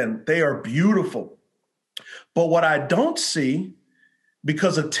 Man, they are beautiful. But what I don't see,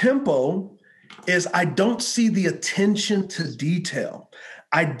 because of tempo, is I don't see the attention to detail.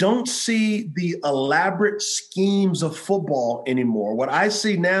 I don't see the elaborate schemes of football anymore. What I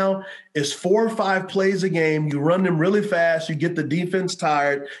see now is 4 or 5 plays a game. You run them really fast. You get the defense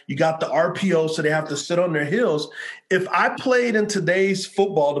tired. You got the RPO, so they have to sit on their heels. If I played in today's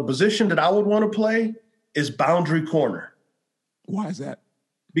football, the position that I would want to play is boundary corner. Why is that?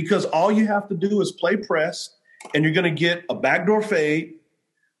 Because all you have to do is play press, and you're going to get a backdoor fade.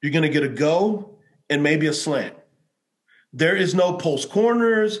 You're going to get a go and maybe a slant. There is no post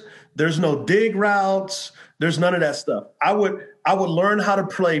corners. There's no dig routes. There's none of that stuff. I would learn how to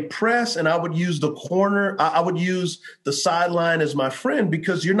play press, and I would use the corner. I would use the sideline as my friend,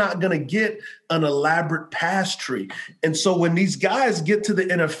 because you're not going to get an elaborate pass tree. And so when these guys get to the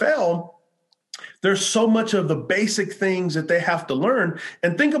NFL, there's so much of the basic things that they have to learn.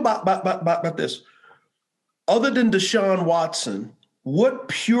 And think about this. Other than Deshaun Watson, what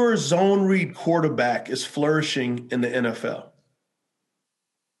pure zone read quarterback is flourishing in the NFL?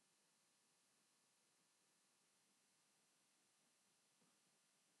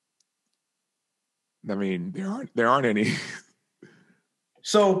 I mean, there aren't any.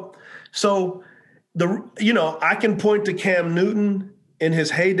 So I can point to Cam Newton in his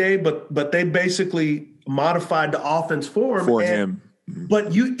heyday, but they basically modified the offense for him.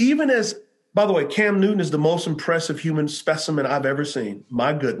 But by the way, Cam Newton is the most impressive human specimen I've ever seen.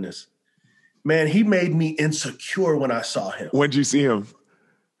 My goodness. Man, he made me insecure when I saw him. When did you see him?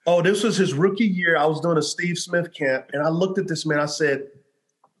 Oh, this was his rookie year. I was doing a Steve Smith camp, and I looked at this man. I said,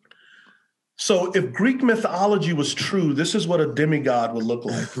 so if Greek mythology was true, this is what a demigod would look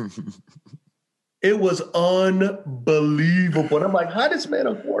like. It was unbelievable. And I'm like, how this man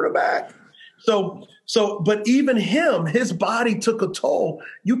a quarterback? But even him, his body took a toll.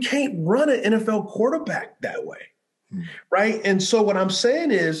 You can't run an NFL quarterback that way, right? And so what I'm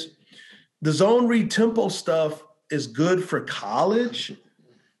saying is the zone read tempo stuff is good for college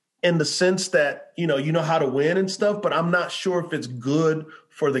in the sense that, you know how to win and stuff, but I'm not sure if it's good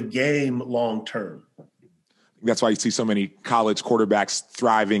for the game long term. That's why you see so many college quarterbacks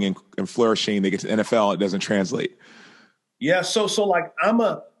thriving and flourishing. They get to the NFL, it doesn't translate. Yeah, so like I'm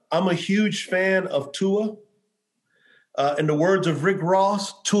a huge fan of Tua. In the words of Rick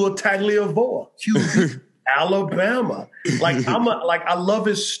Ross, Tua Tagliavoa, QB, Alabama. I love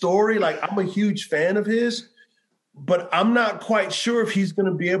his story. Like, I'm a huge fan of his, but I'm not quite sure if he's going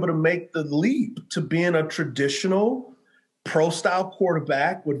to be able to make the leap to being a traditional pro-style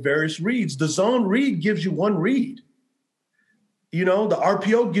quarterback with various reads. The zone read gives you one read. The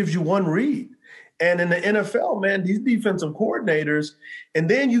RPO gives you one read. And in the NFL, man, these defensive coordinators, and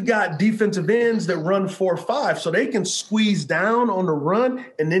then you got defensive ends that run 4-5, so they can squeeze down on the run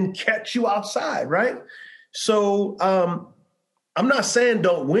and then catch you outside, right? So I'm not saying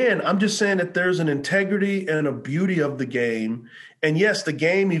don't win. I'm just saying that there's an integrity and a beauty of the game. And yes, the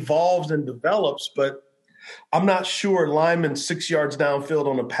game evolves and develops, but I'm not sure lineman 6 yards downfield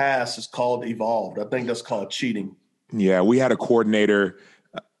on a pass is called evolved. I think that's called cheating. Yeah, we had a coordinator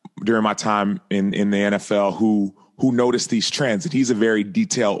during my time in the NFL who noticed these trends, and he's a very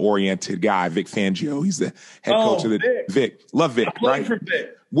detail-oriented guy, Vic Fangio. He's the head coach of the Vic. Love Vic, right? For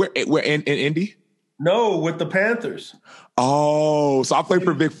Vic. Where in Indy? No, with the Panthers. Oh, so I played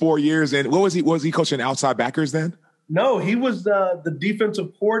for Vic 4 years, and what was he? Was he coaching outside backers then? No, he was the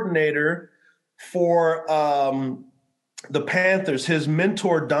defensive coordinator for the Panthers. His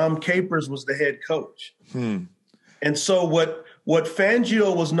mentor, Dom Capers, was the head coach. And so what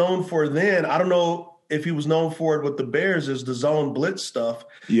Fangio was known for then, I don't know if he was known for it with the Bears, is the zone blitz stuff.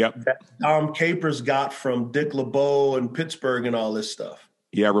 Yep. That Dom Capers got from Dick LeBeau and Pittsburgh and all this stuff.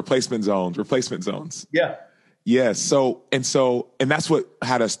 Yeah, replacement zones. Yeah. Yeah. So that's what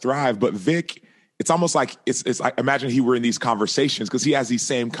had us thrive. But Vic, it's almost like it's I imagine he were in these conversations because he has these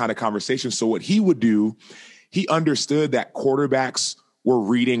same kind of conversations. So what he would do, he understood that quarterbacks were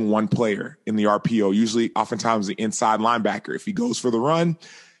reading one player in the RPO, usually oftentimes the inside linebacker. If he goes for the run,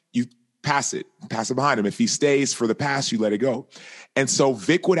 you pass it behind him. If he stays for the pass, you let it go. And so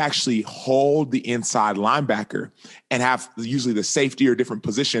Vic would actually hold the inside linebacker and have usually the safety or different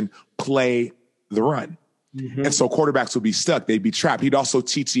position play the run. Mm-hmm. And so quarterbacks would be stuck. They'd be trapped. He'd also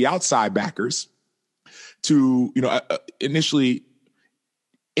teach the outside backers to, initially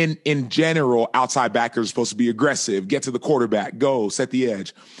in general, outside backers are supposed to be aggressive, get to the quarterback, go, set the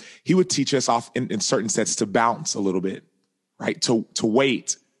edge. He would teach us off in certain sets to bounce a little bit, right? To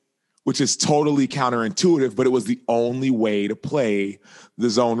wait, which is totally counterintuitive, but it was the only way to play the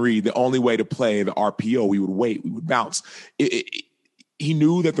zone read, the only way to play the RPO. We would wait, we would bounce. he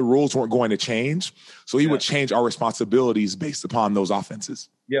knew that the rules weren't going to change. So he would change our responsibilities based upon those offenses.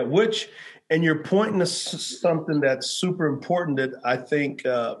 Yeah, and you're pointing to something that's super important that I think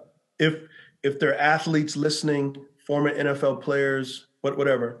if there are athletes listening, former NFL players,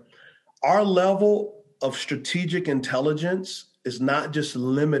 whatever, our level of strategic intelligence is not just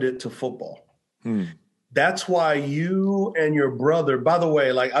limited to football. That's why you and your brother, by the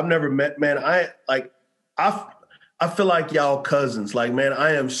way, like I've never met, man, I feel like y'all cousins. Like, man,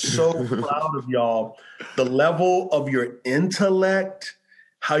 I am so proud of y'all. The level of your intellect,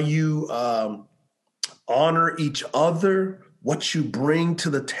 how you honor each other, what you bring to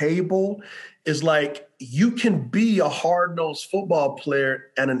the table is like you can be a hard-nosed football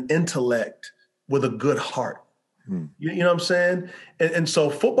player and an intellect with a good heart. You know what I'm saying? And so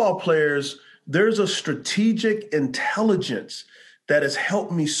football players, there's a strategic intelligence that has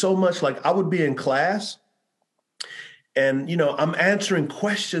helped me so much. Like I would be in class and, you know, I'm answering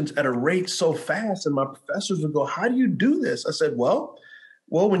questions at a rate so fast and my professors would go, how do you do this? I said, well,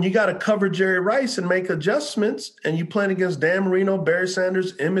 when you got to cover Jerry Rice and make adjustments and you playing against Dan Marino, Barry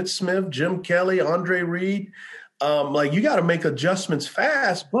Sanders, Emmitt Smith, Jim Kelly, Andre Reed, like you got to make adjustments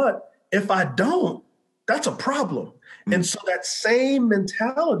fast. But if I don't, that's a problem. And so that same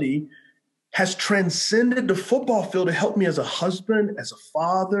mentality has transcended the football field to help me as a husband, as a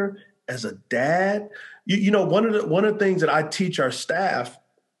father, as a dad. You know, one of the things that I teach our staff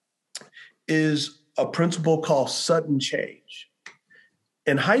is a principle called sudden change.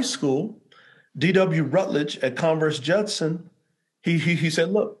 In high school, D.W. Rutledge at Converse Judson, he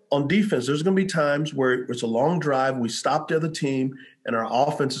said, look, on defense, there's going to be times where it's a long drive, we stop the other team, and our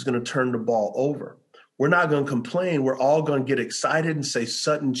offense is going to turn the ball over. We're not going to complain. We're all going to get excited and say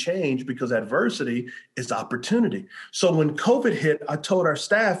sudden change because adversity is opportunity. So when COVID hit, I told our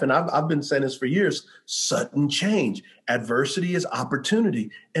staff, and I've been saying this for years, sudden change. Adversity is opportunity.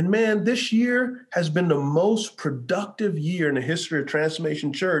 And man, this year has been the most productive year in the history of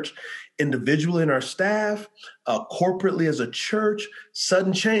Transformation Church, individually in our staff, corporately as a church.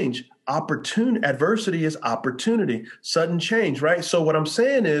 Sudden change. Adversity is opportunity. Sudden change, right? So what I'm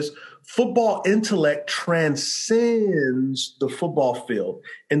saying is football intellect transcends the football field.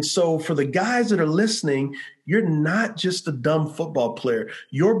 And so for the guys that are listening, you're not just a dumb football player.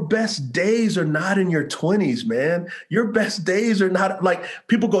 Your best days are not in your 20s, man. Your best days are not like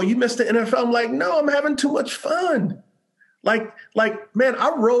people go, you missed the NFL. I'm like, no, I'm having too much fun. Like, man,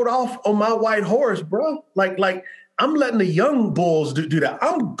 I rode off on my white horse, bro. Like I'm letting the young bulls do that.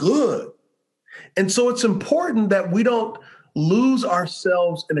 I'm good. And so it's important that we don't lose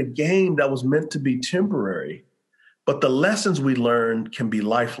ourselves in a game that was meant to be temporary, but the lessons we learn can be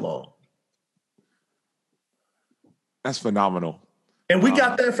lifelong. That's phenomenal. And we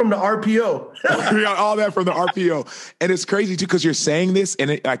got that from the RPO. We got all that from the RPO. And it's crazy too, because you're saying this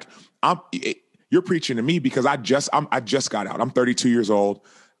and you're preaching to me because I just got out. I'm 32 years old.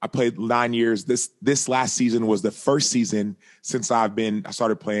 I played 9 years. This last season was the first season since I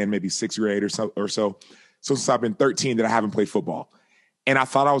started playing maybe 6th grade or so. So since I've been 13 that I haven't played football. And I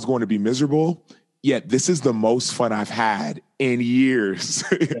thought I was going to be miserable, yet this is the most fun I've had in years.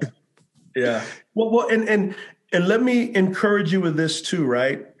 Yeah. Well, and let me encourage you with this too,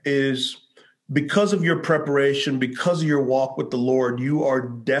 right? Is because of your preparation, because of your walk with the Lord, you are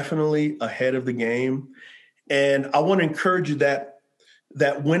definitely ahead of the game. And I want to encourage you that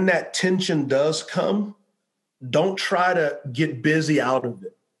when that tension does come, don't try to get busy out of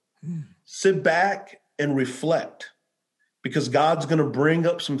it. Sit back and reflect, because God's going to bring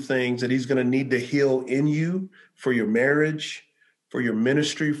up some things that he's going to need to heal in you for your marriage, for your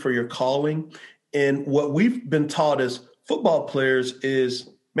ministry, for your calling. And what we've been taught as football players is,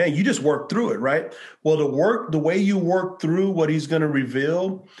 man, you just work through it, right? Well, the way you work through what he's going to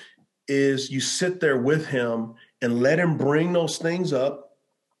reveal is you sit there with him and let him bring those things up,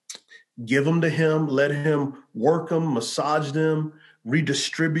 give them to him, let him work them, massage them,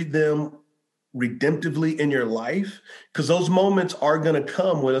 redistribute them redemptively in your life, because those moments are going to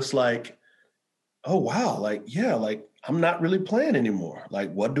come when it's like, oh wow, like I'm not really playing anymore.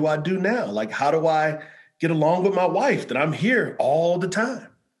 Like, what do I do now? Like, how do I get along with my wife that I'm here all the time?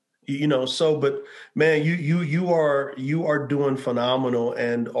 You know, so, but man, you are doing phenomenal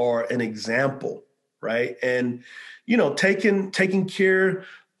and are an example, right? And you know, taking care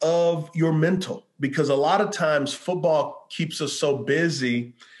of your mental, because a lot of times football keeps us so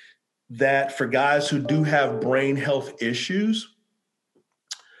busy that for guys who do have brain health issues,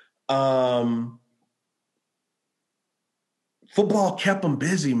 football kept them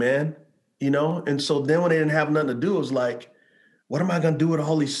busy, man, you know? And so then when they didn't have nothing to do, it was like, what am I going to do with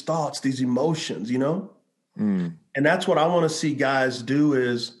all these thoughts, these emotions, you know? And that's what I want to see guys do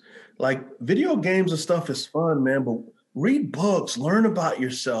is like video games and stuff is fun, man, but read books, learn about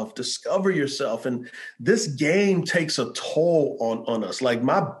yourself, discover yourself. And this game takes a toll on us. Like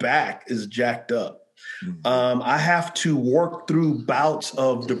my back is jacked up. I have to work through bouts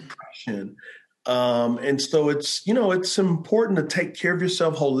of depression. And so it's, it's important to take care of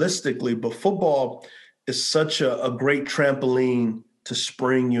yourself holistically, but football is such a great trampoline to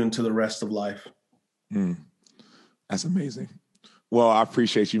spring you into the rest of life. That's amazing. Well, I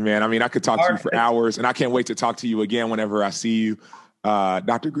appreciate you, man. I mean, I could talk to you for hours, and I can't wait to talk to you again whenever I see you.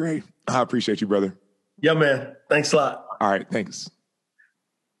 Dr. Gray, I appreciate you, brother. Yeah, man. Thanks a lot. All right. Thanks.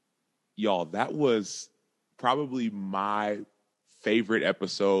 Y'all, that was probably my favorite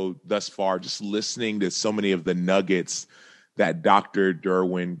episode thus far, just listening to so many of the nuggets that Dr.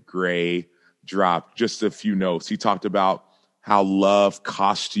 Derwin Gray dropped. Just a few notes. He talked about how love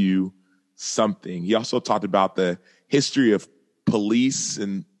cost you something. He also talked about the history of police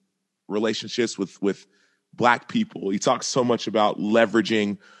and relationships with Black people. He talks so much about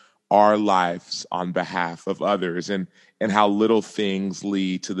leveraging our lives on behalf of others and how little things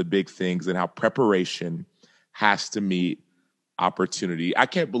lead to the big things and how preparation has to meet opportunity. I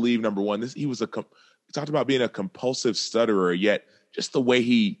can't believe, number one, he talked about being a compulsive stutterer, yet just the way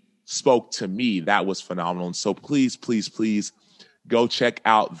he spoke to me, that was phenomenal. And so please, please, please go check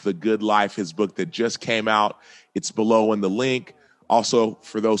out The Good Life, his book that just came out. It's below in the link. Also,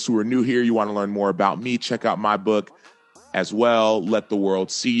 for those who are new here, you want to learn more about me, check out my book as well, Let the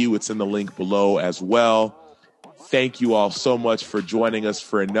World See You. It's in the link below as well. Thank you all so much for joining us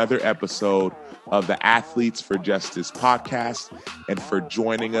for another episode of the Athletes for Justice podcast and for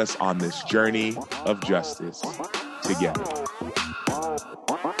joining us on this journey of justice together.